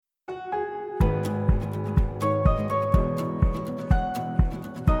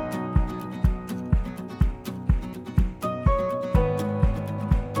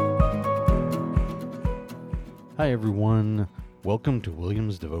Hi everyone, welcome to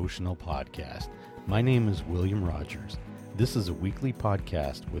William's Devotional Podcast. My name is William Rogers. This is a weekly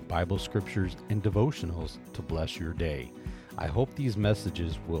podcast with Bible scriptures and devotionals to bless your day. I hope these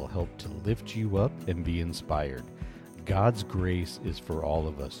messages will help to lift you up and be inspired. God's grace is for all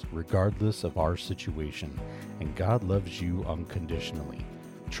of us, regardless of our situation, and God loves you unconditionally.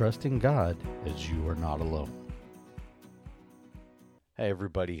 Trust in God as you are not alone. Hey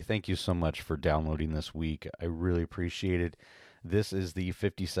everybody, thank you so much for downloading this week. I really appreciate it. This is the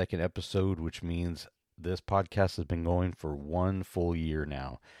 52nd episode, which means this podcast has been going for 1 full year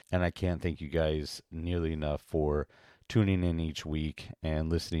now. And I can't thank you guys nearly enough for tuning in each week and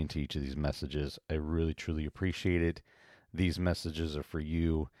listening to each of these messages. I really, truly appreciate it. These messages are for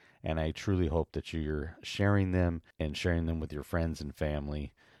you, and I truly hope that you're sharing them and sharing them with your friends and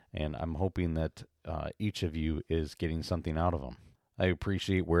family. And I'm hoping that each of you is getting something out of them. I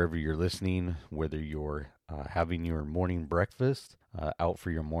appreciate wherever you're listening, whether you're having your morning breakfast, out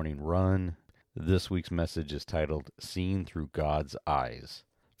for your morning run. This week's message is titled, Seeing Through God's Eyes,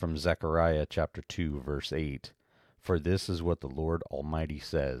 from Zechariah chapter 2, verse 8. For this is what the Lord Almighty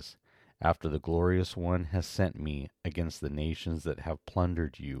says, After the Glorious One has sent me against the nations that have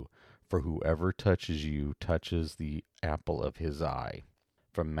plundered you, for whoever touches you touches the apple of his eye.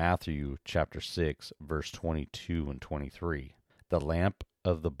 From Matthew chapter 6, verse 22 and 23. The lamp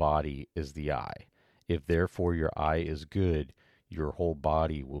of the body is the eye. If therefore your eye is good, your whole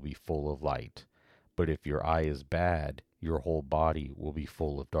body will be full of light. But if your eye is bad, your whole body will be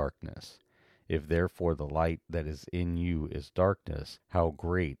full of darkness. If therefore the light that is in you is darkness, how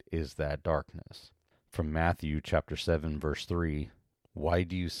great is that darkness? From Matthew chapter 7, verse 3. Why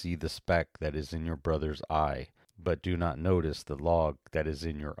do you see the speck that is in your brother's eye, but do not notice the log that is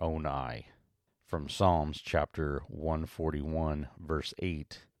in your own eye? From Psalms chapter 141, verse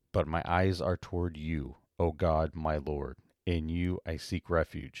 8. But my eyes are toward you, O God, my Lord. In you I seek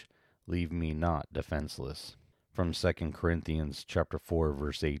refuge. Leave me not defenseless. From 2 Corinthians chapter 4,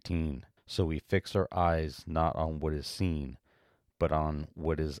 verse 18. So we fix our eyes not on what is seen, but on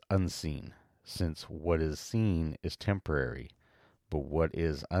what is unseen, since what is seen is temporary, but what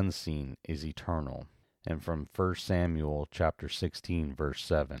is unseen is eternal. And from 1 Samuel chapter 16, verse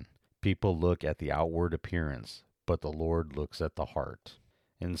 7. People look at the outward appearance, but the Lord looks at the heart.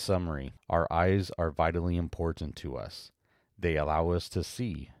 In summary, our eyes are vitally important to us. They allow us to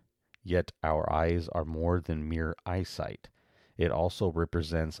see, yet our eyes are more than mere eyesight. It also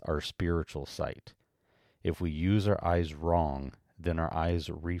represents our spiritual sight. If we use our eyes wrong, then our eyes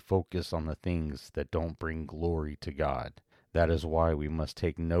refocus on the things that don't bring glory to God. That is why we must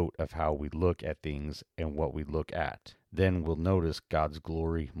take note of how we look at things and what we look at. Then we'll notice God's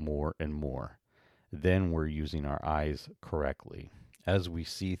glory more and more. Then we're using our eyes correctly. As we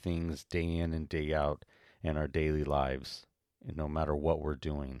see things day in and day out in our daily lives, and no matter what we're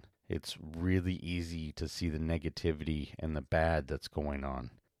doing, it's really easy to see the negativity and the bad that's going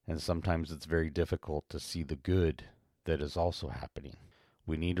on. And sometimes it's very difficult to see the good that is also happening.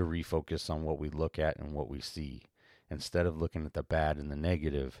 We need to refocus on what we look at and what we see. Instead of looking at the bad and the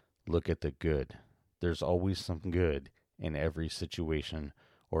negative, look at the good. There's always some good in every situation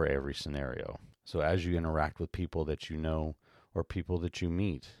or every scenario. So as you interact with people that you know or people that you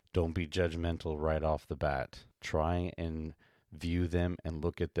meet, don't be judgmental right off the bat. Try and view them and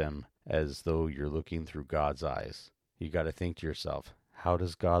look at them as though you're looking through God's eyes. You got to think to yourself, how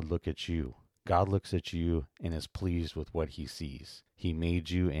does God look at you? God looks at you and is pleased with what he sees. He made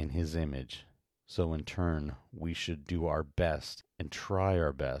you in his image. So in turn, we should do our best and try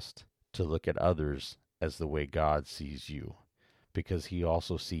our best to look at others as the way God sees you, because he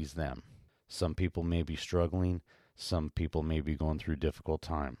also sees them. Some people may be struggling, some people may be going through a difficult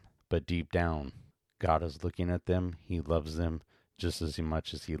time, but deep down, God is looking at them, he loves them just as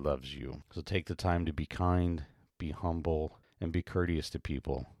much as he loves you. So take the time to be kind, be humble, and be courteous to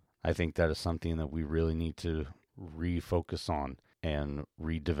people. I think that is something that we really need to refocus on and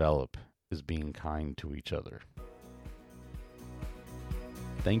redevelop, is being kind to each other.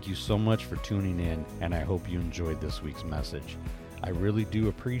 Thank you so much for tuning in, and I hope you enjoyed this week's message. I really do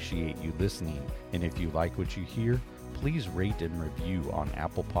appreciate you listening, and if you like what you hear, please rate and review on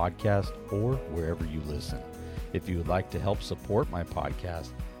Apple Podcasts or wherever you listen. If you would like to help support my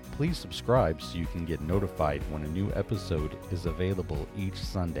podcast, please subscribe so you can get notified when a new episode is available each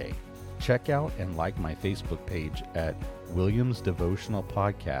Sunday. Check out and like my Facebook page at Williams Devotional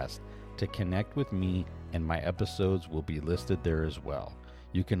Podcast to connect with me, and my episodes will be listed there as well.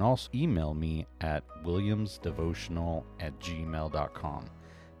 You can also email me at williamsdevotional@gmail.com.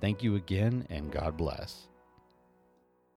 Thank you again, and God bless.